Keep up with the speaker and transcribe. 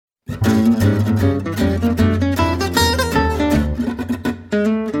Welcome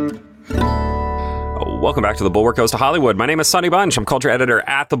back to The Bulwark Goes to Hollywood. My name is Sonny Bunch. I'm culture editor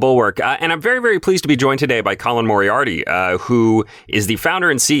at The Bulwark. And I'm very, very pleased to be joined today by Colin Moriarty, who is the founder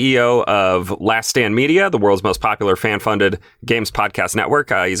and CEO of Last Stand Media, the world's most popular fan-funded games podcast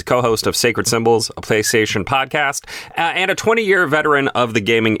network. He's a co-host of Sacred Symbols, a PlayStation podcast, and a 20-year veteran of the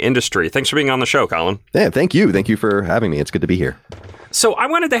gaming industry. Thanks for being on the show, Colin. Yeah, thank you. Thank you for having me. It's good to be here. So I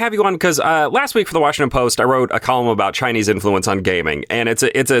wanted to have you on because last week for the Washington Post, I wrote a column about Chinese influence on gaming, and it's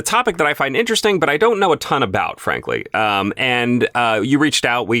a topic that I find interesting, but I don't know a ton about, frankly. And you reached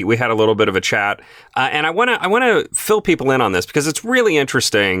out, we had a little bit of a chat, and I want to fill people in on this because it's really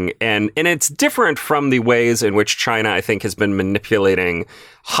interesting, and it's different from the ways in which China, I think, has been manipulating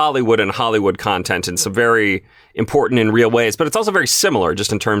Hollywood and Hollywood content in some very important and real ways, but it's also very similar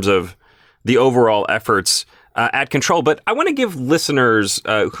just in terms of the overall efforts at control. But I want to give listeners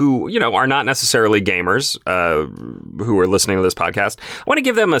who, are not necessarily gamers who are listening to this podcast, I want to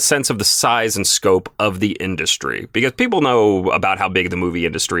give them a sense of the size and scope of the industry, because people know about how big the movie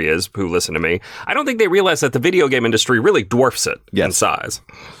industry is who listen to me. I don't think they realize that the video game industry really dwarfs it in size.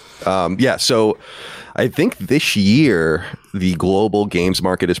 So I think this year the global games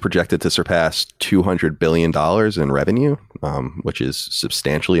market is projected to surpass $200 billion in revenue, which is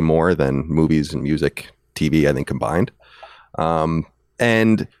substantially more than movies and music, TV, I think, combined.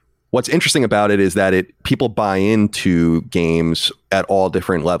 And what's interesting about it is that people buy into games at all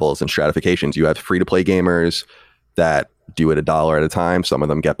different levels and stratifications. You have free-to-play gamers that do it $1 at a time. Some of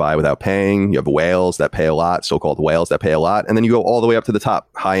them get by without paying. You have whales that pay a lot, so-called whales that pay a lot. And then you go all the way up to the top,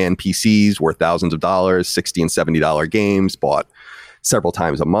 high-end PCs worth thousands of dollars, $60 and $70 games bought several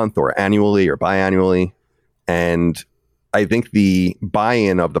times a month or annually or biannually. And I think the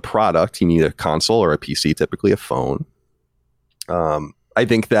buy-in of the product, you need a console or a PC, typically a phone. I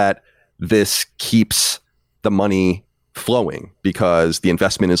think that this keeps the money flowing because the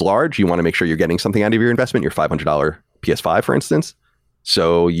investment is large. You want to make sure you're getting something out of your investment, your $500 PS5, for instance.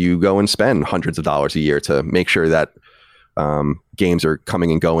 So you go and spend hundreds of dollars a year to make sure that games are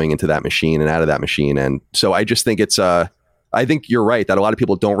coming and going into that machine and out of that machine. And so I just think I think you're right that a lot of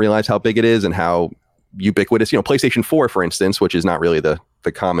people don't realize how big it is and how ubiquitous. PlayStation 4, for instance, which is not really the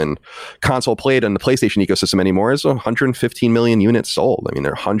common console played in the PlayStation ecosystem anymore, is 115 million units sold. I mean,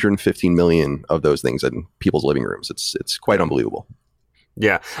 there are 115 million of those things in people's living rooms. It's quite unbelievable.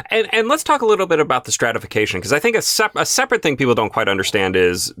 Yeah. And let's talk a little bit about the stratification, because I think a separate thing people don't quite understand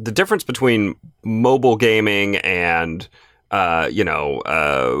is the difference between mobile gaming and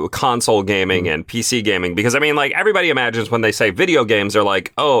console gaming and PC gaming. Because, I mean, like, everybody imagines when they say video games, they're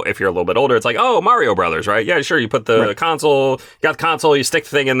like, oh, if you're a little bit older, it's like, oh, Mario Brothers, right? Yeah, sure, you put the console, you got the console, you stick the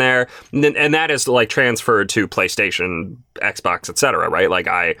thing in there, and that is, like, transferred to PlayStation, Xbox, etc., right? Like,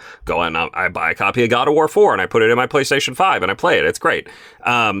 I go and I buy a copy of God of War 4, and I put it in my PlayStation 5, and I play it. It's great.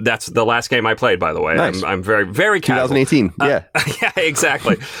 That's the last game I played, by the way. Nice. I'm very, very casual. 2018, yeah. Yeah,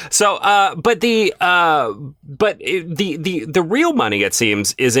 exactly. So, but the real money, it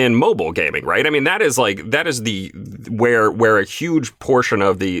seems, is in mobile gaming, right? I mean, that is where a huge portion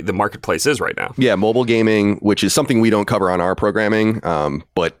of the marketplace is right now. Yeah, mobile gaming, which is something we don't cover on our programming,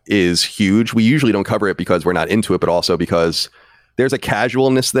 but is huge. We usually don't cover it because we're not into it, but also because there's a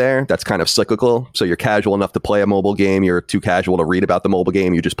casualness there that's kind of cyclical. So you're casual enough to play a mobile game. You're too casual to read about the mobile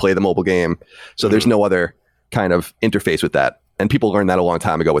game. You just play the mobile game. So there's no other kind of interface with that. And people learned that a long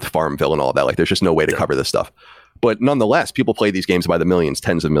time ago with Farmville and all that. Like, there's just no way to cover this stuff. But nonetheless, people play these games by the millions,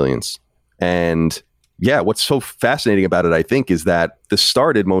 tens of millions. And yeah, what's so fascinating about it, I think, is that this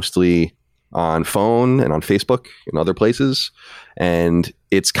started mostly on phone and on Facebook and other places. And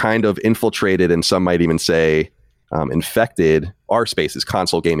it's kind of infiltrated, and some might even say infected, our spaces: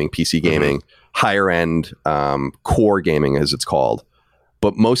 console gaming, PC gaming, higher end core gaming, as it's called.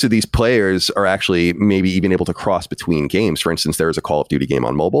 But most of these players are actually maybe even able to cross between games. For instance, there's a Call of Duty game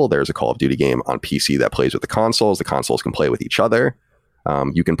on mobile. There's a Call of Duty game on PC that plays with the consoles. The consoles can play with each other.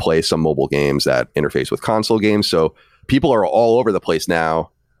 You can play some mobile games that interface with console games. So people are all over the place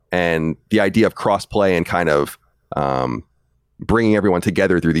now. And the idea of cross-play and kind of bringing everyone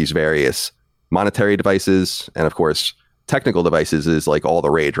together through these various monetary devices and, of course, technical devices is like all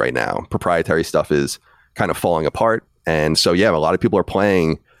the rage right now. Proprietary stuff is kind of falling apart. And so, yeah, a lot of people are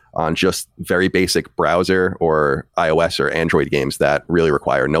playing on just very basic browser or iOS or Android games that really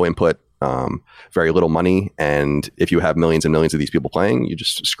require no input, very little money. And if you have millions and millions of these people playing, you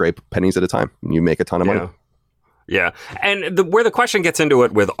just scrape pennies at a time and you make a ton of money. Yeah. And where the question gets into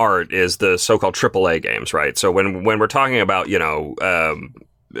it with art is the so-called AAA games, right? So when we're talking about,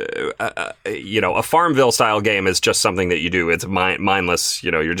 a Farmville style game is just something that you do. It's mindless.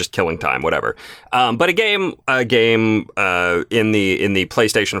 You're just killing time, whatever. But a game in the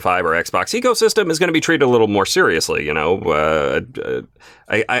PlayStation 5 or Xbox ecosystem is going to be treated a little more seriously. I'm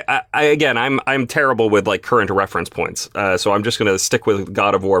terrible with like current reference points, so I'm just going to stick with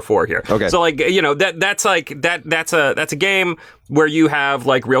God of War 4 here. Okay. So that's a game where you have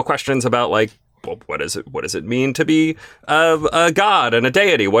like real questions about like, well, what does it mean to be a god and a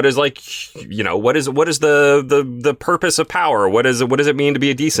deity? What is what is the purpose of power? What does it mean to be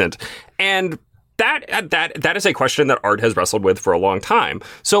a decent? And that is a question that art has wrestled with for a long time.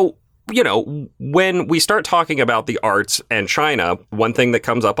 So, when we start talking about the arts and China, one thing that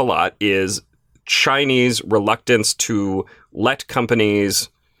comes up a lot is Chinese reluctance to let companies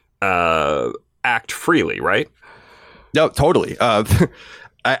act freely, right? No, totally.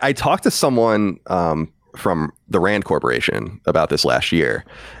 I talked to someone from the Rand Corporation about this last year,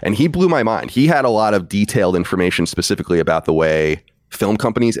 and he blew my mind. He had a lot of detailed information specifically about the way film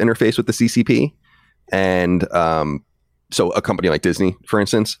companies interface with the CCP. And so a company like Disney, for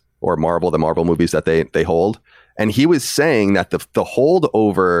instance, or Marvel, the Marvel movies that they hold. And he was saying that the hold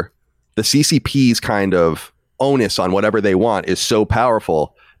over the CCP's kind of onus on whatever they want is so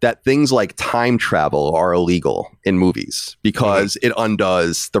powerful that things like time travel are illegal in movies because it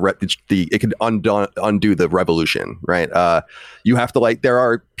undoes it can undo the revolution, right? You have to there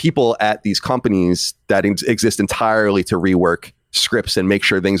are people at these companies that exist entirely to rework scripts and make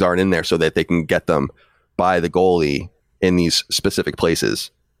sure things aren't in there so that they can get them by the goalie in these specific places.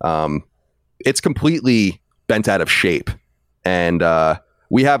 It's completely bent out of shape, and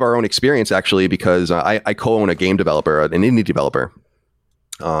we have our own experience actually because I co-own a game developer, an indie developer.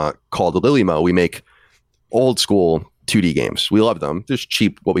 Called Lilymo. We make old school 2D games. We love them. There's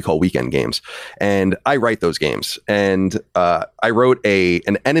cheap, what we call weekend games. And I write those games. And I wrote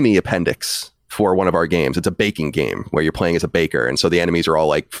an enemy appendix for one of our games. It's a baking game where you're playing as a baker. And so the enemies are all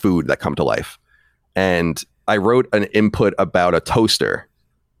like food that come to life. And I wrote an input about a toaster.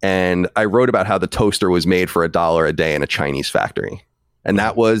 And I wrote about how the toaster was made for $1 a day in a Chinese factory. And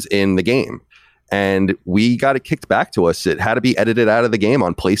that was in the game. And we got it kicked back to us. It had to be edited out of the game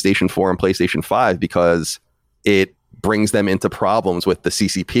on PlayStation 4 and PlayStation 5 because it brings them into problems with the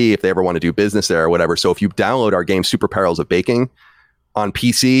CCP if they ever want to do business there or whatever. So if you download our game, Super Perils of Baking, on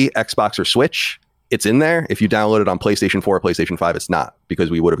PC, Xbox, or Switch, it's in there. If you download it on PlayStation 4 or PlayStation 5, it's not,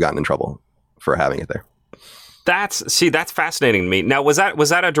 because we would have gotten in trouble for having it there. That's fascinating to me. Now, was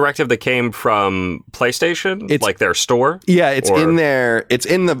that a directive that came from PlayStation, like their store? Yeah, it's in there. It's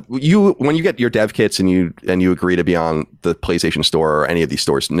in when you get your dev kits and you agree to be on the PlayStation Store or any of these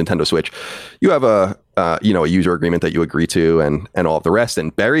stores, Nintendo Switch, you have a user agreement that you agree to and all of the rest.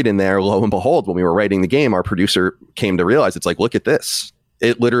 And buried in there, lo and behold, when we were writing the game, our producer came to realize it's like, look at this.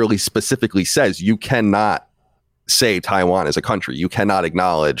 It literally specifically says you cannot say Taiwan is a country. You cannot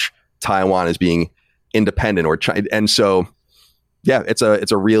acknowledge Taiwan as being independent or China. And so, yeah, it's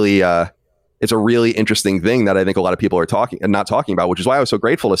a really interesting thing that I think a lot of people are not talking about, which is why I was so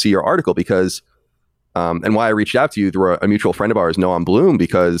grateful to see your article because, and why I reached out to you through a mutual friend of ours, Noam Bloom,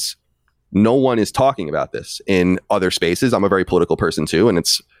 because no one is talking about this in other spaces. I'm a very political person too. And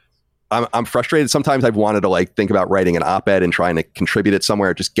I'm frustrated. Sometimes I've wanted to think about writing an op-ed and trying to contribute it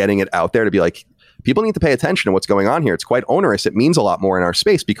somewhere, just getting it out there to be like, people need to pay attention to what's going on here. It's quite onerous. It means a lot more in our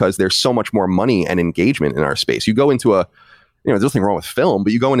space because there's so much more money and engagement in our space. You go into there's nothing wrong with film,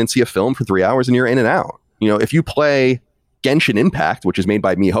 but you go in and see a film for 3 hours and you're in and out. If you play Genshin Impact, which is made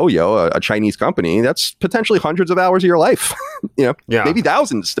by MiHoYo, a Chinese company, that's potentially hundreds of hours of your life, maybe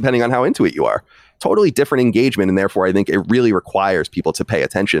thousands, depending on how into it you are. Totally different engagement. And therefore, I think it really requires people to pay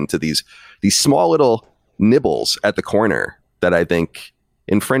attention to these small little nibbles at the corner that I think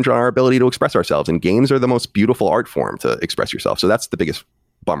infringe on our ability to express ourselves. And games are the most beautiful art form to express yourself. So that's the biggest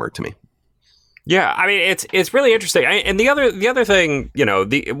bummer to me. Yeah, I mean, it's really interesting. And the other thing,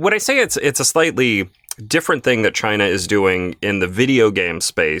 when I say it's a slightly different thing that China is doing in the video game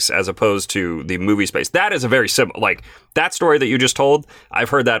space as opposed to the movie space, that is a very similar, that story that you just told, I've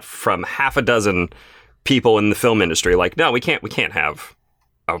heard that from half a dozen people in the film industry. No, we can't have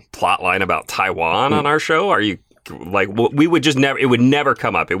a plot line about Taiwan on our show. Are you we would just never, it would never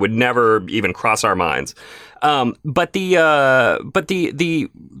come up. It would never even cross our minds. But the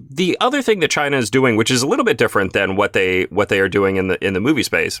other thing that China is doing, which is a little bit different than what they are doing in the movie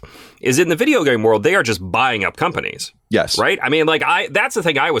space, is in the video game world, they are just buying up companies. Yes. Right? I mean, that's the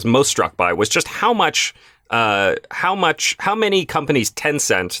thing I was most struck by, was just how much how many companies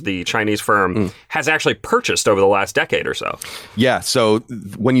Tencent, the Chinese firm, has actually purchased over the last decade or so. Yeah. So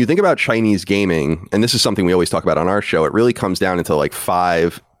when you think about Chinese gaming, and this is something we always talk about on our show, it really comes down into like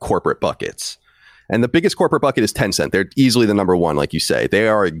 5 corporate buckets. And the biggest corporate bucket is Tencent. They're easily the number one, like you say. They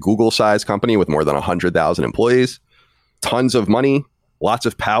are a Google-sized company with more than 100,000 employees, tons of money, lots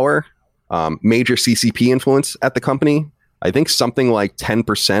of power, major CCP influence at the company. I think something like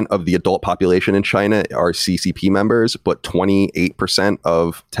 10% of the adult population in China are CCP members, but 28%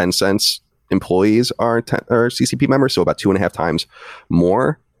 of Tencent's employees are CCP members, so about 2.5 times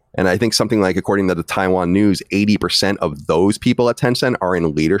more. And I think something like, according to the Taiwan News, 80% of those people at Tencent are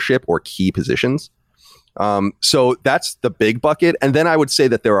in leadership or key positions. So that's the big bucket. And then I would say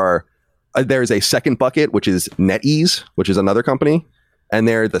that there's a second bucket, which is NetEase, which is another company. And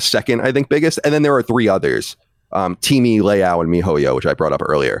they're the second, I think, biggest. And then there are 3 others. Timi, Leao, and MiHoYo, which I brought up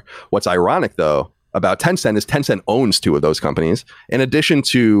earlier. What's ironic, though, about Tencent is Tencent owns 2 of those companies, in addition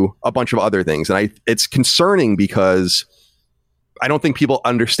to a bunch of other things. And it's concerning because I don't think people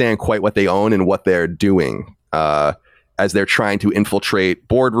understand quite what they own and what they're doing as they're trying to infiltrate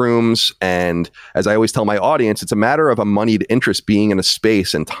boardrooms. And as I always tell my audience, it's a matter of a moneyed interest being in a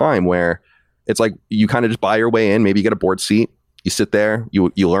space and time where it's like you kind of just buy your way in. Maybe you get a board seat. You sit there,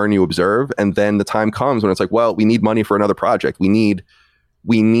 you learn, you observe, and then the time comes when it's like, well, we need money for another project. We need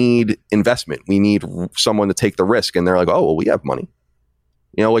investment. We need someone to take the risk. And they're like, oh, well, we have money.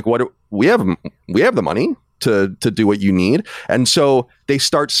 Like what we have the money to do what you need. And so they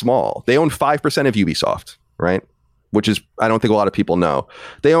start small. They own 5% of Ubisoft, right? Which is, I don't think a lot of people know.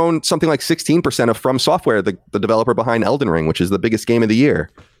 They own something like 16% of From Software, the developer behind Elden Ring, which is the biggest game of the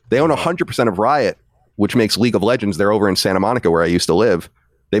year. They own 100% of Riot, which makes League of Legends. They're over in Santa Monica, where I used to live.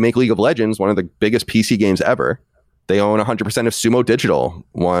 They make League of Legends, one of the biggest PC games ever. They own 100% of Sumo Digital,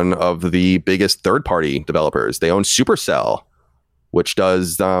 one of the biggest third-party developers. They own Supercell, which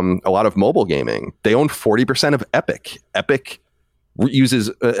does a lot of mobile gaming. They own 40% of Epic. Epic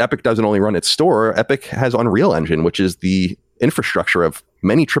doesn't only run its store. Epic has Unreal Engine, which is the infrastructure of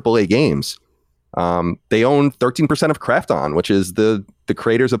many AAA games. They own 13% of Krafton, which is the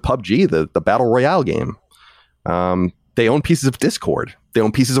creators of PUBG, the battle royale game. They own pieces of Discord. They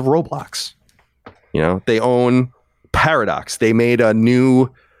own pieces of Roblox. They own Paradox. They made a new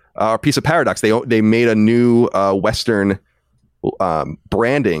piece of Paradox. They made a new Western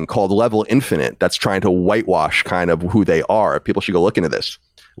branding called Level Infinite that's trying to whitewash kind of who they are. People should go look into this.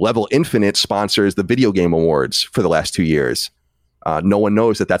 Level Infinite sponsors the Video Game Awards for the last 2 years. No one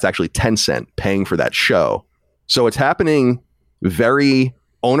knows that that's actually Tencent paying for that show. So it's happening very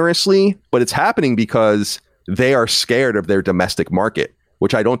onerously, but it's happening because they are scared of their domestic market,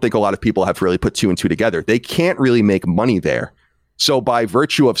 which I don't think a lot of people have really put 2 and 2 together. They can't really make money there. So by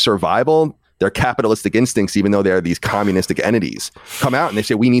virtue of survival, their capitalistic instincts, even though they're these communistic entities, come out and they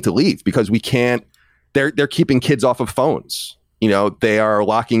say, we need to leave because we can't. They're keeping kids off of phones. They are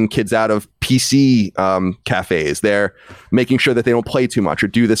locking kids out of PC cafes. They're making sure that they don't play too much or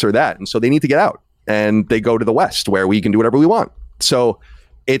do this or that. And so they need to get out, and they go to the West where we can do whatever we want. So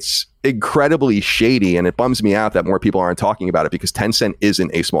it's incredibly shady, and it bums me out that more people aren't talking about it because Tencent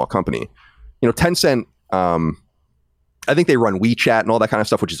isn't a small company. Tencent, I think they run WeChat and all that kind of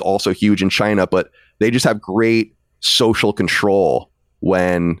stuff, which is also huge in China, but they just have great social control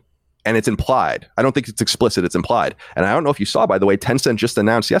and it's implied. I don't think it's explicit. It's implied. And I don't know if you saw, by the way, Tencent just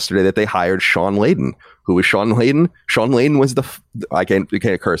announced yesterday that they hired Sean Layden. Who is Sean Layden? Sean Layden was I can't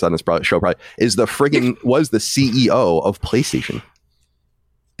curse on this show probably, was the CEO of PlayStation.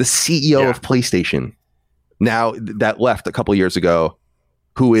 The CEO of PlayStation. Now that left a couple of years ago,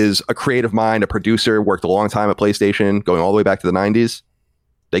 who is a creative mind, a producer, worked a long time at PlayStation, going all the way back to the 90s.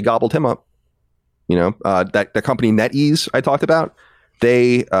 They gobbled him up. That company NetEase I talked about,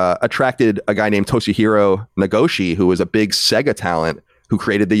 they attracted a guy named Toshihiro Nagoshi, who was a big Sega talent who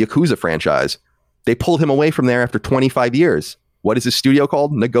created the Yakuza franchise. They pulled him away from there after 25 years. What is his studio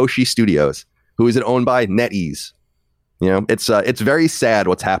called? Nagoshi Studios. Who is it owned by? NetEase. It's very sad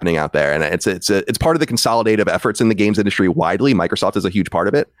what's happening out there, and it's part of the consolidative efforts in the games industry widely. Microsoft is a huge part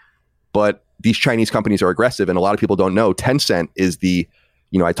of it, but these Chinese companies are aggressive, and a lot of people don't know Tencent is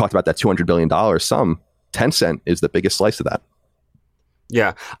I talked about that $200 billion sum. Tencent is the biggest slice of that.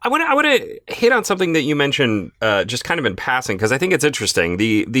 Yeah, I want to hit on something that you mentioned just kind of in passing, because I think it's interesting.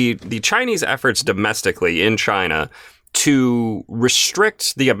 The Chinese efforts domestically in China to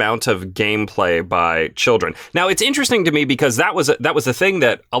restrict the amount of gameplay by children. Now, it's interesting to me because that was a thing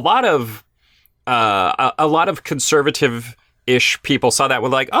that a lot of conservative-ish people saw that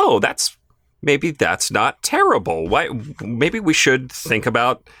with like, oh, that's not terrible. Why? Maybe we should think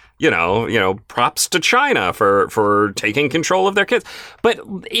about props to China for taking control of their kids. But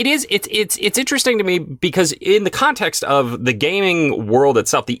it's interesting to me because in the context of the gaming world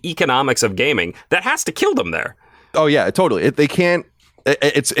itself, the economics of gaming, that has to kill them there. Oh yeah, totally. They can't.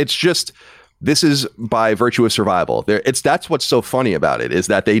 It's just. This is by virtue of survival. That's what's so funny about it, is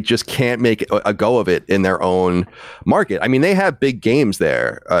that they just can't make a go of it in their own market. I mean, they have big games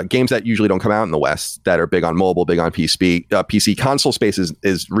there, games that usually don't come out in the West, that are big on mobile, big on PC. Console space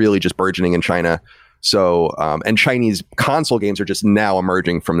is really just burgeoning in China. So, and Chinese console games are just now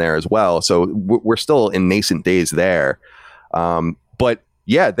emerging from there as well. So we're still in nascent days there. But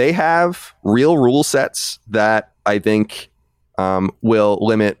yeah, they have real rule sets that I think will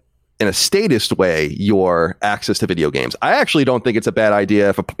limit, in a statist way, your access to video games. I actually don't think it's a bad idea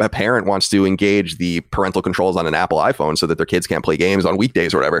if a parent wants to engage the parental controls on an Apple iPhone so that their kids can't play games on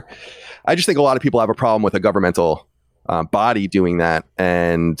weekdays or whatever. I just think a lot of people have a problem with a governmental body doing that.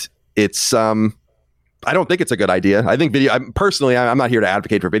 And it's, I don't think it's a good idea. I think I'm not here to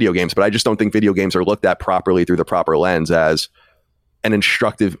advocate for video games, but I just don't think video games are looked at properly through the proper lens as an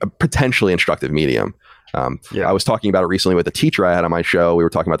potentially instructive medium. I was talking about it recently with a teacher I had on my show. We were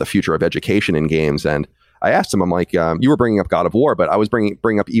talking about the future of education in games, and I asked him, I'm like, you were bringing up God of War, but I was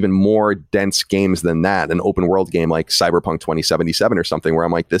bringing up even more dense games than that, an open world game like Cyberpunk 2077 or something, where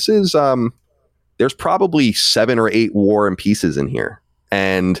I'm like, this is, there's probably 7 or 8 war and pieces in here.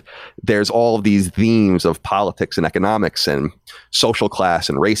 And there's all of these themes of politics and economics and social class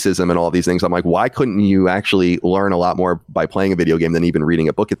and racism and all these things. I'm like, why couldn't you actually learn a lot more by playing a video game than even reading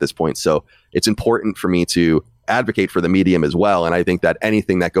a book at this point? So it's important for me to advocate for the medium as well. And I think that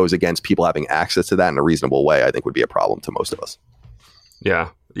anything that goes against people having access to that in a reasonable way, I think would be a problem to most of us. Yeah.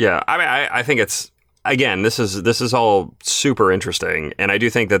 Yeah. I mean, I think it's, again, this is all super interesting. And I do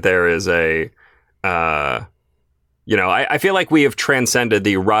think that there is I feel like we have transcended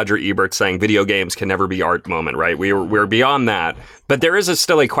the Roger Ebert saying video games can never be art moment, right? We're beyond that. But there is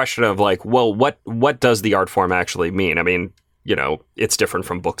still a question of like, well, what does the art form actually mean? I mean, it's different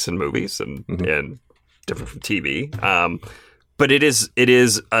from books and movies and different from TV. But it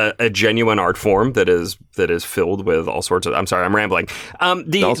is a genuine art form that is filled with all sorts of. I'm sorry, I'm rambling.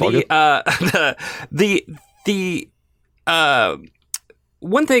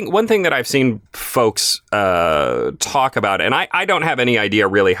 One thing that I've seen folks talk about, and I don't have any idea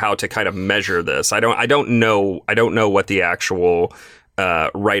really how to kind of measure this. I don't know what the actual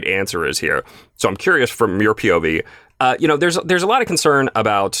right answer is here. So I'm curious from your POV. There's a lot of concern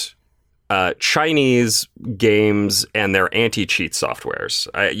about Chinese games and their anti-cheat softwares.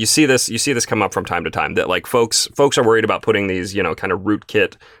 You see this come up from time to time, that like folks are worried about putting these kind of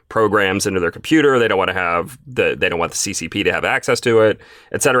rootkit programs into their computer. They don't want the CCP to have access to it,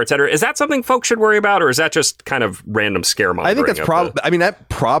 et cetera, et cetera. Is that something folks should worry about, or is that just kind of random scaremongering? I think that's that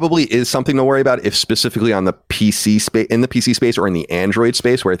probably is something to worry about, if specifically on the PC space, in the PC space or in the Android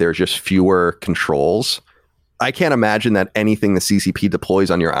space, where there's just fewer controls. I can't imagine that anything the CCP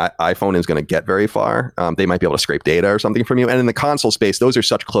deploys on your iPhone is going to get very far. They might be able to scrape data or something from you. And in the console space, those are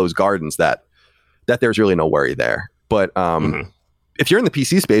such closed gardens that there's really no worry there. But if you're in the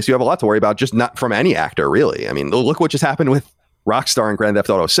PC space, you have a lot to worry about, just not from any actor, really. I mean, look what just happened with Rockstar and Grand Theft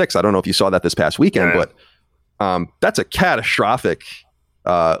Auto 6. I don't know if you saw that this past weekend, but that's a catastrophic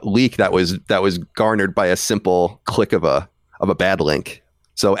leak that was garnered by a simple click of a bad link.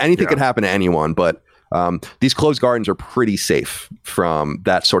 So anything could happen to anyone, but these closed gardens are pretty safe from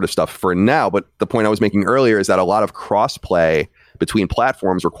that sort of stuff for now. But the point I was making earlier is that a lot of crossplay between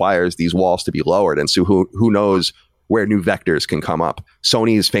platforms requires these walls to be lowered. And so who knows where new vectors can come up.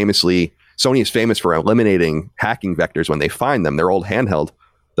 Sony is famous for eliminating hacking vectors when they find them. Their old handheld,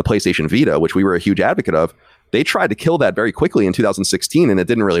 the PlayStation Vita, which we were a huge advocate of, they tried to kill that very quickly in 2016, and it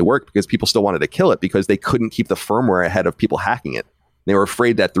didn't really work because people still wanted to kill it because they couldn't keep the firmware ahead of people hacking it. They were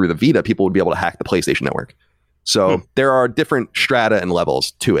afraid that through the Vita, people would be able to hack the PlayStation Network. So there are different strata and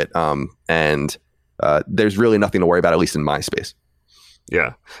levels to it. And there's really nothing to worry about, at least in my space.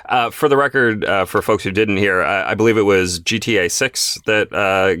 Yeah. For the record, for folks who didn't hear, I believe it was GTA 6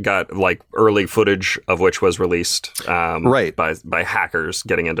 that got like early footage of which was released by hackers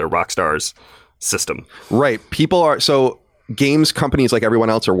getting into Rockstar's system. Right. Games companies like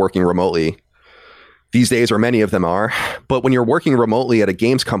everyone else are working remotely these days, or many of them are. But when you're working remotely at a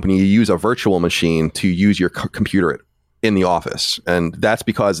games company, you use a virtual machine to use your computer in the office. And that's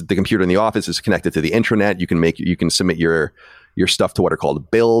because the computer in the office is connected to the intranet. You can submit your stuff to what are called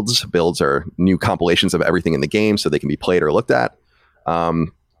builds. Builds are new compilations of everything in the game, so they can be played or looked at.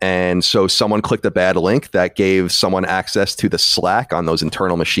 And so someone clicked a bad link that gave someone access to the Slack on those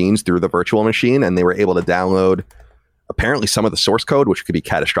internal machines through the virtual machine, and they were able to download apparently some of the source code, which could be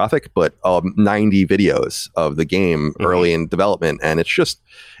catastrophic, but 90 videos of the game early in development. And it's just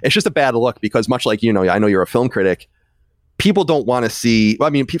a bad look because much like, I know you're a film critic. People don't want to see,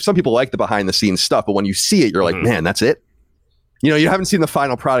 some people like the behind the scenes stuff, but when you see it, you're like, man, that's it. You haven't seen the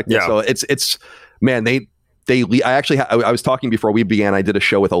final product yet. So it's, man, I was talking before we began, I did a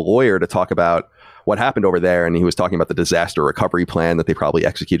show with a lawyer to talk about what happened over there. And he was talking about the disaster recovery plan that they probably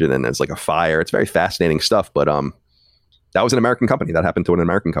executed. And it's like a fire. It's very fascinating stuff. But that was an American company. That happened to an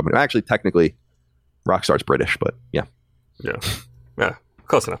American company. Actually, technically, Rockstar's British, but yeah. Yeah.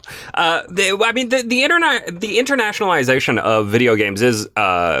 Close enough. The internationalization of video games is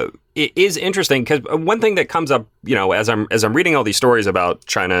interesting because one thing that comes up, as I'm reading all these stories about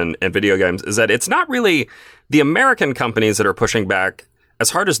China and video games, is that it's not really the American companies that are pushing back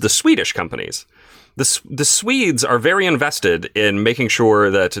as hard as the Swedish companies. The Swedes are very invested in making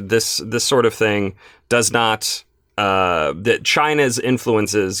sure that this sort of thing does not. That China's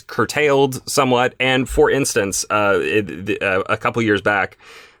influence is curtailed somewhat. And for instance, a couple years back,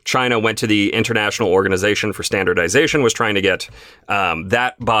 China went to the International Organization for Standardization, was trying to get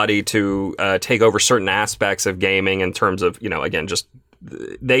that body to take over certain aspects of gaming in terms of, again, just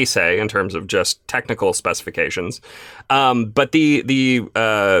they say in terms of just technical specifications. But the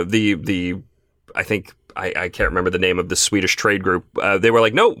I think I can't remember the name of the Swedish trade group. They were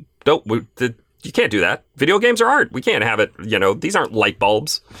like, no, don't. You can't do that. Video games are art. We can't have it. These aren't light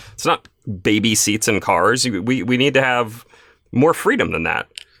bulbs. It's not baby seats in cars. We need to have more freedom than that.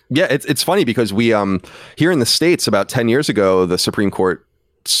 Yeah, it's funny because we here in the States about 10 years ago, the Supreme Court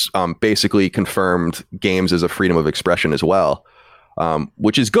basically confirmed games as a freedom of expression as well,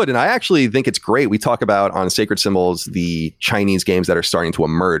 which is good. And I actually think it's great. We talk about on Sacred Symbols the Chinese games that are starting to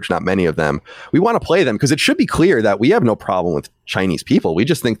emerge, not many of them. We want to play them because it should be clear that we have no problem with Chinese people. We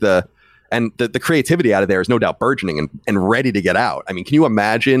just think the creativity out of there is no doubt burgeoning and ready to get out. I mean, can you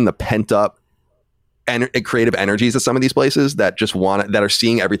imagine the pent up and creative energies of some of these places that just that are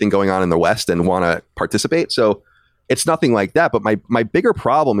seeing everything going on in the West and want to participate? So it's nothing like that. But my bigger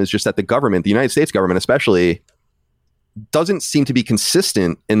problem is just that the government, the United States government especially, doesn't seem to be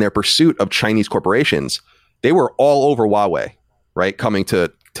consistent in their pursuit of Chinese corporations. They were all over Huawei, right? Coming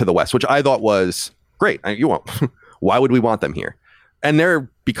to the West, which I thought was great. You won't. Why would we want them here? And they're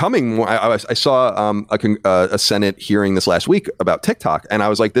becoming more. I saw a Senate hearing this last week about TikTok, and I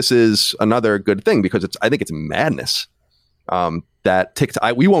was like, "This is another good thing," because I think it's madness that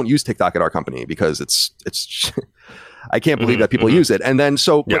TikTok. We won't use TikTok at our company because it's. I can't believe that people use it, and then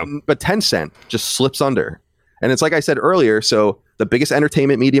but Tencent just slips under, and it's like I said earlier. So the biggest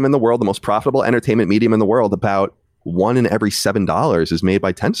entertainment medium in the world, the most profitable entertainment medium in the world, about $1 in every $7 is made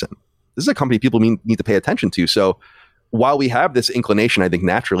by Tencent. This is a company people need to pay attention to. So. While we have this inclination, I think,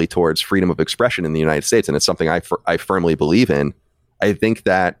 naturally towards freedom of expression in the United States, and it's something I firmly believe in, I think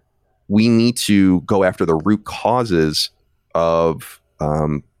that we need to go after the root causes of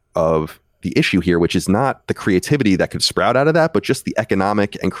the issue here, which is not the creativity that could sprout out of that, but just the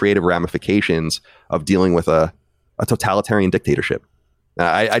economic and creative ramifications of dealing with a totalitarian dictatorship.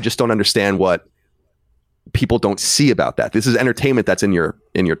 I just don't understand what people don't see about that. This is entertainment that's on your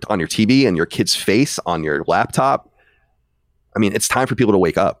TV and your kid's face on your laptop. I mean, it's time for people to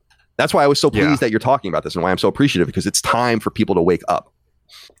wake up. That's why I was so pleased that you're talking about this and why I'm so appreciative, because it's time for people to wake up.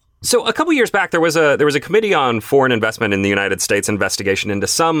 So a couple years back, there was a committee on foreign investment in the United States investigation into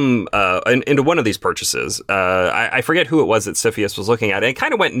into one of these purchases. I forget who it was that CFIUS was looking at. And it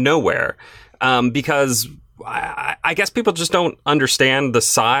kind of went nowhere because I guess people just don't understand the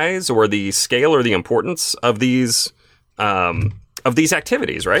size or the scale or the importance of these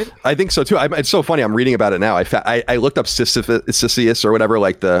activities, right? I think so too. It's so funny. I'm reading about it now. I looked up CFIUS or whatever.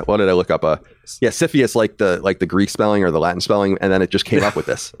 What did I look up? CFIUS, like the Greek spelling or the Latin spelling, and then it just came up with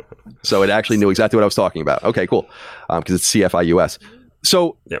this. So it actually knew exactly what I was talking about. Okay, cool. Because it's CFIUS.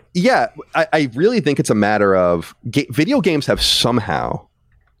 So I really think it's a matter of video games have somehow,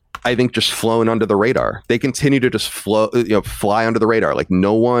 I think, just flown under the radar. They continue to just fly under the radar. Like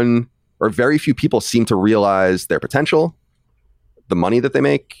no one or very few people seem to realize their potential, the money that they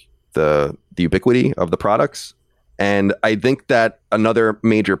make, the ubiquity of the products. And I think that another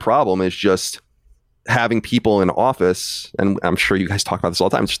major problem is just having people in office, and I'm sure you guys talk about this all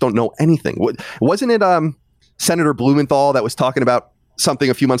the time, just don't know anything. Wasn't it Senator Blumenthal that was talking about something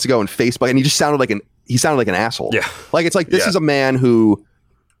a few months ago on Facebook, and he just sounded like an asshole. Yeah. Like it's like this is a man who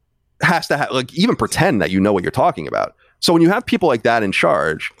has to even pretend that you know what you're talking about. So when you have people like that in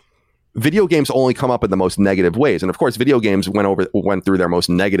charge, video games only come up in the most negative ways. And of course, video games went through their most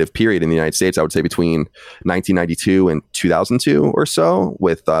negative period in the United States, I would say between 1992 and 2002 or so,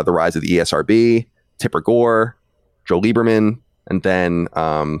 with the rise of the ESRB, Tipper Gore, Joe Lieberman, and then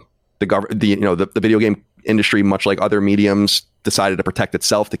the video game industry, much like other mediums, decided to protect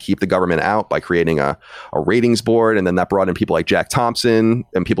itself to keep the government out by creating a ratings board. And then that brought in people like Jack Thompson,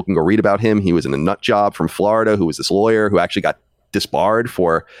 and people can go read about him. He was in a nut job from Florida, who was this lawyer who actually got disbarred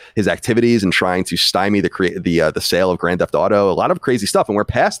for his activities and trying to stymie the sale of Grand Theft Auto. A lot of crazy stuff, and we're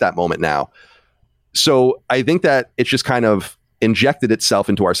past that moment now. So I think that it's just kind of injected itself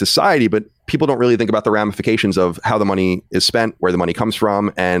into our society, but people don't really think about the ramifications of how the money is spent, where the money comes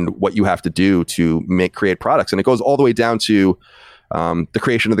from, and what you have to do to create products. And it goes all the way down to the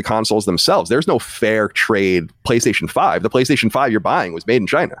creation of the consoles themselves. There's no fair trade PlayStation 5. The PlayStation 5 you're buying was made in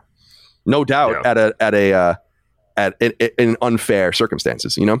China, no doubt, in unfair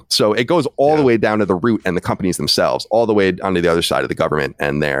circumstances, So it goes all the way down to the root and the companies themselves, all the way onto the other side of the government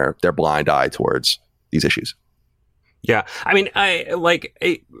and their blind eye towards these issues. Yeah, I mean,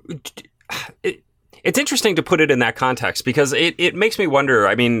 it's interesting to put it in that context because it makes me wonder.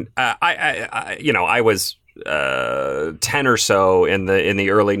 I mean, I was 10 or so in the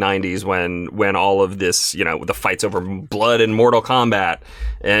early 90s when all of this, the fights over blood and Mortal Kombat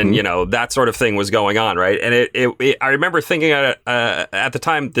and that sort of thing was going on, right? And I remember thinking at the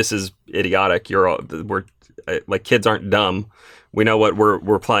time, this is idiotic. We're like, kids aren't dumb. We know what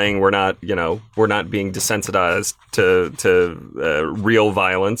we're playing. We're not being desensitized to real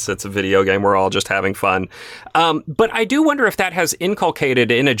violence. It's a video game. We're all just having fun. But I do wonder if that has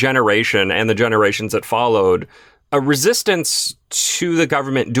inculcated in a generation and the generations that followed a resistance to the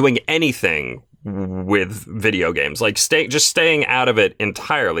government doing anything with video games, like staying out of it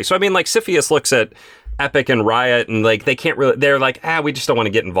entirely. So I mean, like Cepheus looks at Epic and Riot, and like they can't really. They're like, we just don't want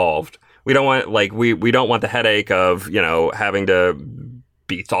to get involved. We don't want we don't want the headache of having to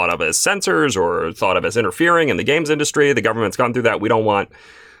be thought of as censors or thought of as interfering in the games industry. The government's gone through that. We don't want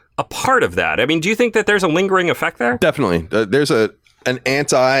a part of that. I mean, do you think that there's a lingering effect there? Definitely. There's an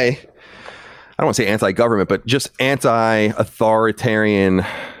I don't want to say anti-government, but just anti-authoritarian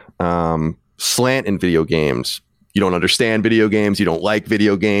slant in video games. You don't understand video games. You don't like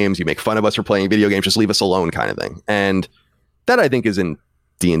video games. You make fun of us for playing video games. Just leave us alone, kind of thing. And that, I think, is in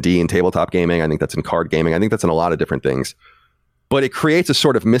D&D and tabletop gaming. I think that's in card gaming. I think that's in a lot of different things. But it creates a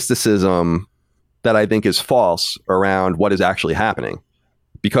sort of mysticism that I think is false around what is actually happening.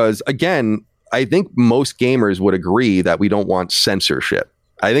 Because, again, I think most gamers would agree that we don't want censorship.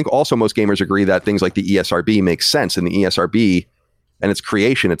 I think also most gamers agree that things like the ESRB make sense. And the ESRB and its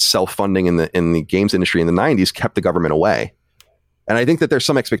creation, its self-funding in the games industry in the 90s kept the government away. And I think that there's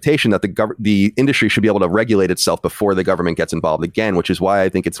some expectation that the industry should be able to regulate itself before the government gets involved again, which is why I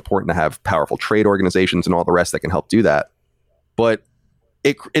think it's important to have powerful trade organizations and all the rest that can help do that. But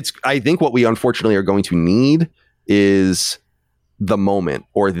I think what we unfortunately are going to need is the moment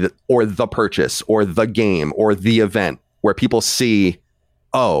or the purchase or the game or the event where people see,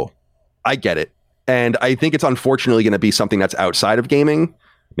 oh, I get it. And I think it's unfortunately going to be something that's outside of gaming,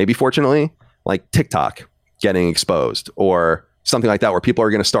 maybe fortunately, like TikTok getting exposed or something like that, where people are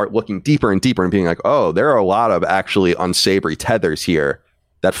going to start looking deeper and deeper and being like, oh, there are a lot of actually unsavory tethers here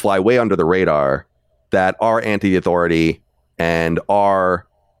that fly way under the radar that are anti-authority and our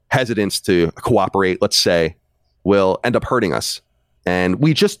hesitance to cooperate, let's say, will end up hurting us. And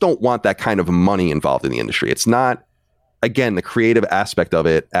we just don't want that kind of money involved in the industry. It's not, again, the creative aspect of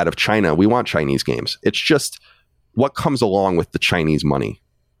it out of China. We want Chinese games. It's just what comes along with the Chinese money.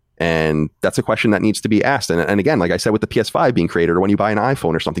 And that's a question that needs to be asked. And again, like I said, with the PS5 being created, or when you buy an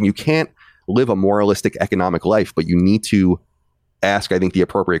iPhone or something, you can't live a moralistic economic life, but you need to ask, I think, the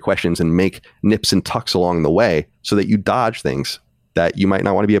appropriate questions and make nips and tucks along the way so that you dodge things that you might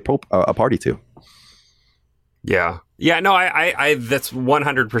not want to be a party to. Yeah. Yeah, no, I that's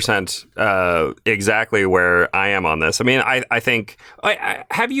 100% exactly where I am on this. I mean, I think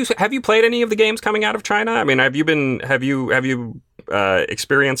have you played any of the games coming out of China? I mean, have you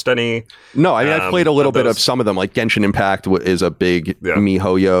experienced any? No, I mean, I've played a little bit of some of them. Like Genshin Impact is a big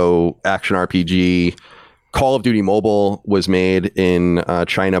MiHoYo action RPG. Call of Duty Mobile was made in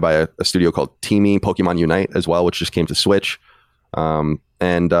China by a studio called Teamy. Pokemon Unite as well, which just came to Switch.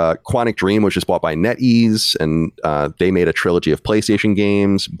 And Quantic Dream was just bought by NetEase, and they made a trilogy of PlayStation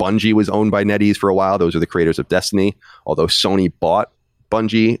games. Bungie was owned by NetEase for a while. Those are the creators of Destiny, although Sony bought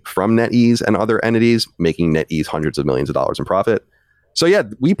Bungie from NetEase and other entities, making NetEase hundreds of millions of dollars in profit. So yeah,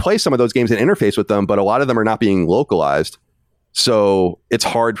 we play some of those games and interface with them, but a lot of them are not being localized. So it's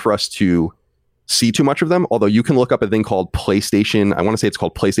hard for us to see too much of them, although you can look up a thing called PlayStation. I want to say it's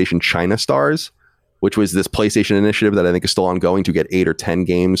called PlayStation China Stars, which was this PlayStation initiative that I think is still ongoing to get 8 or 10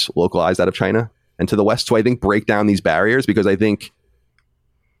 games localized out of China and to the West. So I think break down these barriers, because I think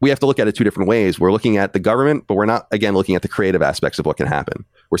we have to look at it two different ways. We're looking at the government, but we're not, again, looking at the creative aspects of what can happen.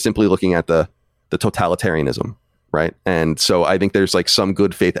 We're simply looking at the totalitarianism, right? And so I think there's like some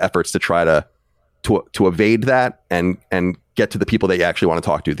good faith efforts to try to evade that and get to the people that you actually want to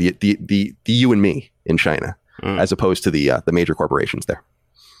talk to, the you and me in China, as opposed to the major corporations there.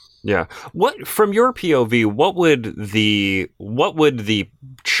 Yeah. What, from your POV, what would the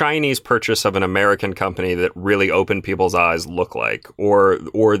Chinese purchase of an American company that really opened people's eyes look like, or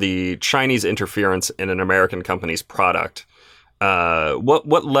the Chinese interference in an American company's product?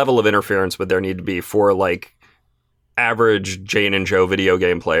 What level of interference would there need to be for like average Jane and Joe video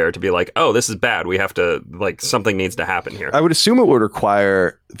game player to be like, oh, this is bad, we have to, like, something needs to happen here? I would assume it would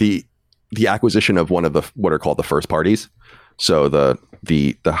require the acquisition of one of the what are called the first parties. So the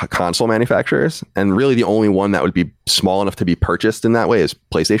console manufacturers, and really the only one that would be small enough to be purchased in that way is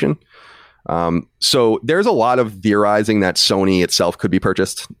PlayStation. So there's a lot of theorizing that Sony itself could be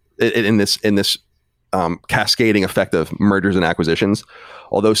purchased in this cascading effect of mergers and acquisitions.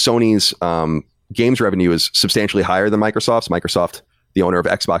 Although Sony's games revenue is substantially higher than Microsoft's. Microsoft, the owner of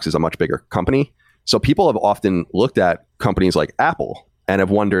Xbox, is a much bigger company. So people have often looked at companies like Apple and have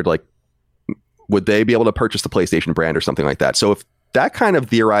wondered, like, would they be able to purchase the PlayStation brand or something like that? So if that kind of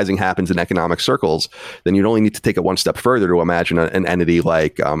theorizing happens in economic circles, then you'd only need to take it one step further to imagine an entity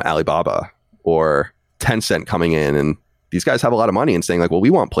like Alibaba or Tencent coming in. And these guys have a lot of money and saying like, well, we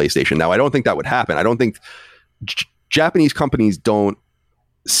want PlayStation. Now, I don't think that would happen. I don't think Japanese companies don't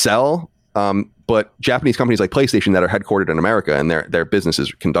sell, but Japanese companies like PlayStation that are headquartered in America and their business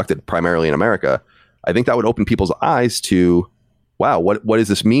is conducted primarily in America, I think that would open people's eyes to, wow, what does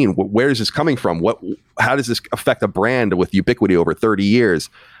this mean? Where is this coming from? How does this affect a brand with ubiquity over 30 years?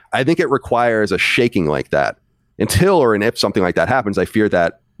 I think it requires a shaking like that. Until or if something like that happens, I fear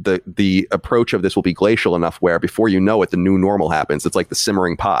that the approach of this will be glacial enough where before you know it, the new normal happens. It's like the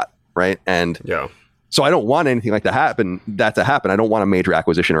simmering pot, right? And yeah. So I don't want anything like that to happen. I don't want a major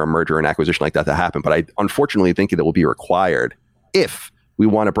acquisition or a merger and acquisition like that to happen. But I unfortunately think that it will be required if we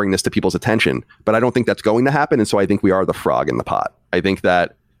want to bring this to people's attention. But I don't think that's going to happen. And so I think we are the frog in the pot. I think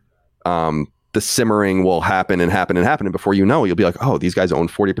that the simmering will happen and happen and happen. And before you know, you'll be like, oh, these guys own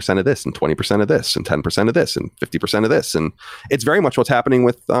 40% of this and 20% of this and 10% of this and 50% of this. And it's very much what's happening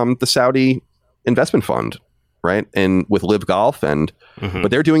with the Saudi investment fund, right? And with Live Golf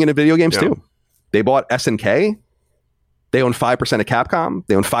but they're doing it in video games too. They bought SNK. They own 5% of Capcom.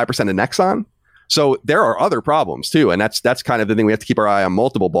 They own 5% of Nexon. So there are other problems too. And that's kind of the thing. We have to keep our eye on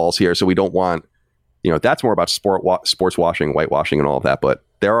multiple balls here. So we don't want, that's more about sports washing, whitewashing and all of that. But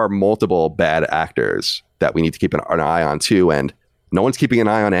there are multiple bad actors that we need to keep an eye on too. And no one's keeping an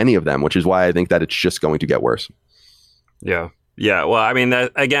eye on any of them, which is why I think that it's just going to get worse. Yeah. Yeah. Well, I mean,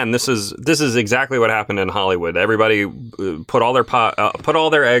 this is exactly what happened in Hollywood. Everybody put all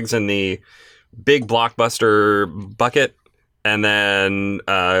their eggs in the big blockbuster bucket, and then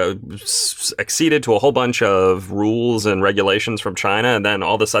acceded to a whole bunch of rules and regulations from China, and then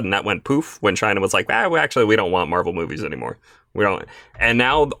all of a sudden that went poof when China was like, we don't want Marvel movies anymore. We don't. And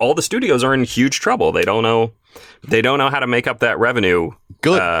now all the studios are in huge trouble. They don't know how to make up that revenue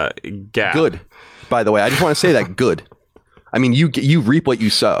gap. Good. By the way, I just want to say that good. I mean, you reap what you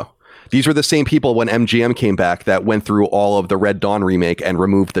sow. These were the same people when MGM came back that went through all of the Red Dawn remake and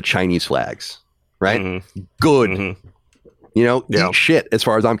removed the Chinese flags, right? Mm-hmm. Good. Mm-hmm. Eat shit as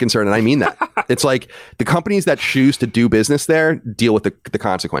far as I'm concerned. And I mean that. It's like the companies that choose to do business there deal with the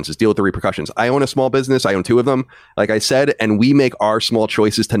consequences, deal with the repercussions. I own a small business. I own two of them, like I said, and we make our small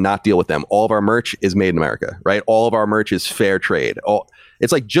choices to not deal with them. All of our merch is made in America, right? All of our merch is fair trade.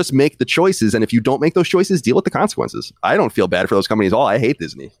 It's like, just make the choices. And if you don't make those choices, deal with the consequences. I don't feel bad for those companies at all. I hate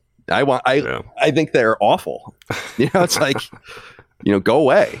Disney. I think they're awful. It's like, go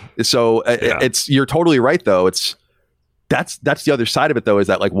away. So you're totally right though. That's the other side of it though, is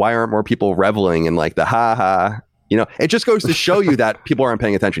that like, why aren't more people reveling in like the it just goes to show you that people aren't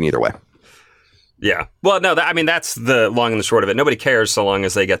paying attention either way. Yeah. Well, no, that's the long and the short of it. Nobody cares so long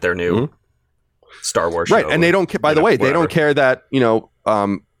as they get their new Star Wars show. Right. And they don't care, by the way, they don't care that,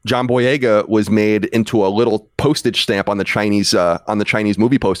 John Boyega was made into a little postage stamp on the Chinese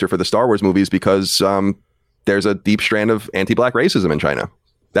movie poster for the Star Wars movies because there's a deep strand of anti-black racism in China.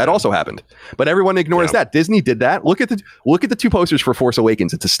 That also happened, but everyone ignores that. Disney did that. Look at the two posters for Force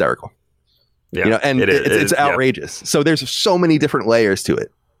Awakens. It's hysterical. Yeah, it's outrageous. Yeah. So there's so many different layers to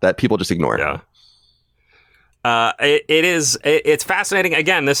it that people just ignore. Yeah. It's fascinating.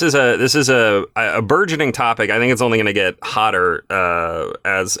 Again, this is a burgeoning topic. I think it's only going to get hotter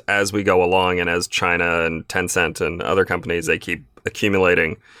as we go along, and as China and Tencent and other companies, they keep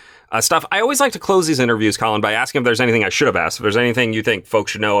accumulating stuff. I always like to close these interviews, Colin, by asking if there's anything I should have asked. If there's anything you think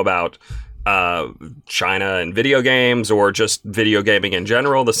folks should know about China and video games, or just video gaming in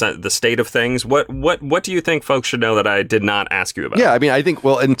general, the state of things. What do you think folks should know that I did not ask you about? Yeah, I mean, I think,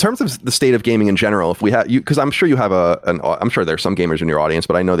 well, in terms of the state of gaming in general, if we have you, because I'm sure you have I'm sure there's some gamers in your audience,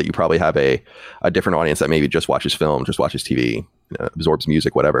 but I know that you probably have a different audience that maybe just watches film, just watches TV, absorbs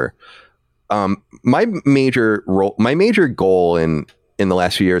music, whatever. My major goal in the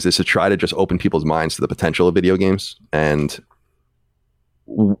last few years is to try to just open people's minds to the potential of video games and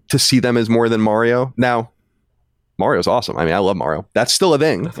to see them as more than Mario. Now, Mario's awesome. I mean, I love Mario. That's still a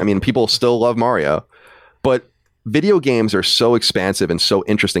thing. I mean, people still love Mario, but video games are so expansive and so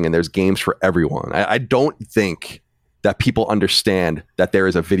interesting, and there's games for everyone. I don't think that people understand that there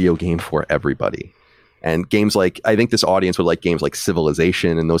is a video game for everybody. And games like, I think this audience would like games like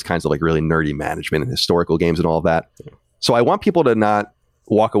Civilization and those kinds of like really nerdy management and historical games and all of that. So I want people to not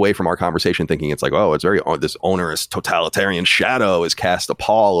walk away from our conversation thinking it's like, oh, it's very this onerous totalitarian shadow is cast a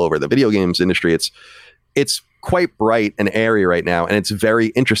pall over the video games industry. It's quite bright and airy right now, and it's very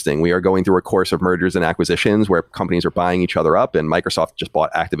interesting. We are going through a course of mergers and acquisitions where companies are buying each other up, and Microsoft just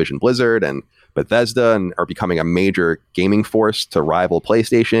bought Activision Blizzard and Bethesda and are becoming a major gaming force to rival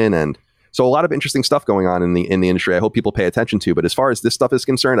PlayStation. And so a lot of interesting stuff going on in the industry. I hope people pay attention to. But as far as this stuff is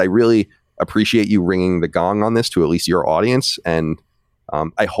concerned, I really appreciate you ringing the gong on this to at least your audience. And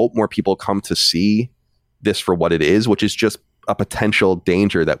I hope more people come to see this for what it is, which is just a potential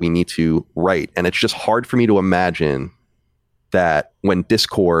danger that we need to right. And it's just hard for me to imagine that when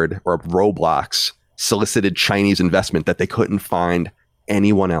Discord or Roblox solicited Chinese investment, that they couldn't find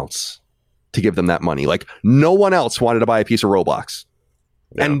anyone else to give them that money. Like, no one else wanted to buy a piece of Roblox.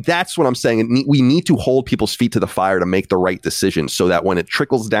 Yeah. And that's what I'm saying. We need to hold people's feet to the fire to make the right decision so that when it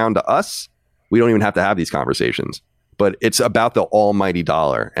trickles down to us, we don't even have to have these conversations. But it's about the almighty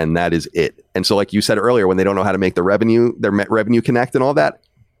dollar, and that is it. And so, like you said earlier, when they don't know how to make their revenue connect and all that,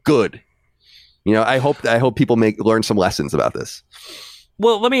 good. I hope people learn some lessons about this.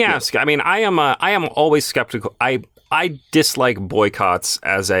 Well, let me ask. I mean, I am always skeptical. I dislike boycotts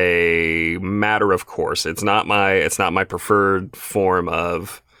as a matter of course. It's not my preferred form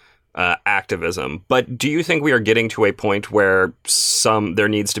of activism. But do you think we are getting to a point where there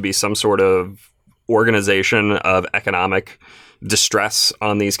needs to be some sort of organization of economic distress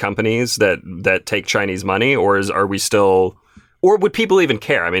on these companies that take Chinese money, or would people even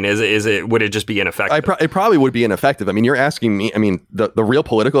care? I mean, would it just be ineffective? It probably would be ineffective. I mean, you're asking me. I mean, the real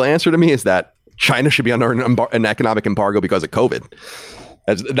political answer to me is that China should be under an economic embargo because of COVID.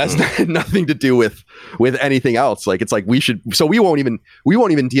 That's nothing to do with anything else. Like, it's like we won't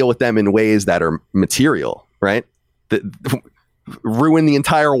even deal with them in ways that are material, right? Ruin the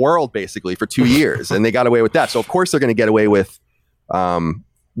entire world basically for 2 years, and they got away with that. So of course they're going to get away with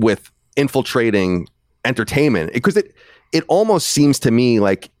infiltrating entertainment, because it almost seems to me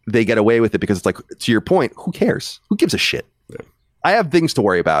like they get away with it because it's like, to your point, who cares? Who gives a shit? Yeah. I have things to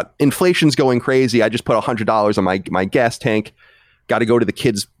worry about. Inflation's going crazy. I just put $100 on my gas tank. Got to go to the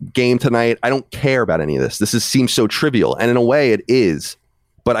kids' game tonight. I don't care about any of this. Seems so trivial, and in a way it is.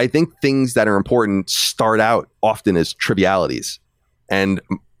 But I think things that are important start out often as trivialities, and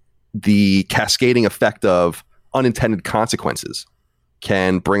the cascading effect of unintended consequences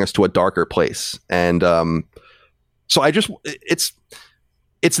can bring us to a darker place. And so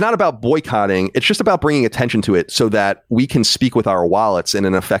it's not about boycotting. It's just about bringing attention to it so that we can speak with our wallets in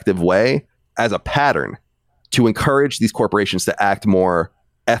an effective way as a pattern to encourage these corporations to act more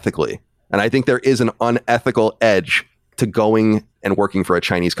ethically. And I think there is an unethical edge to going and working for a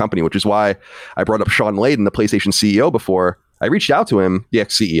Chinese company, which is why I brought up Sean Layden, the PlayStation CEO, before. I reached out to him, the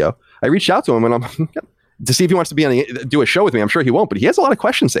ex-CEO. I reached out to him and to see if he wants to do a show with me. I'm sure he won't, but he has a lot of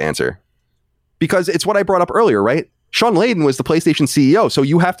questions to answer, because it's what I brought up earlier, right? Sean Layden was the PlayStation CEO, so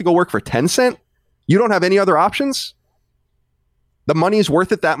you have to go work for Tencent? You don't have any other options? The money is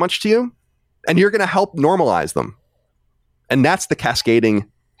worth it that much to you? And you're going to help normalize them. And that's the cascading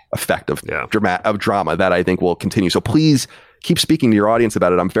effect of drama that I think will continue. So please keep speaking to your audience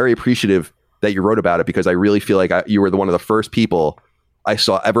about it. I'm very appreciative that you wrote about it, because I really feel like you were one of the first people I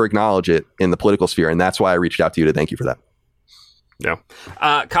saw ever acknowledge it in the political sphere. And that's why I reached out to you to thank you for that. Yeah.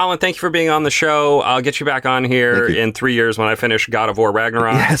 Colin, thank you for being on the show. I'll get you back on here in 3 years when I finish God of War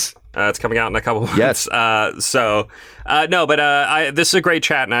Ragnarok. Yes. It's coming out in a couple months. Yes. This is a great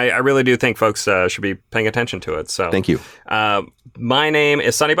chat, and I really do think folks should be paying attention to it. So thank you. My name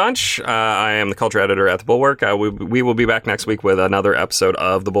is Sonny Bunch. I am the culture editor at The Bulwark. We will be back next week with another episode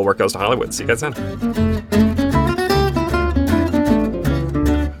of The Bulwark Goes to Hollywood. See you guys then.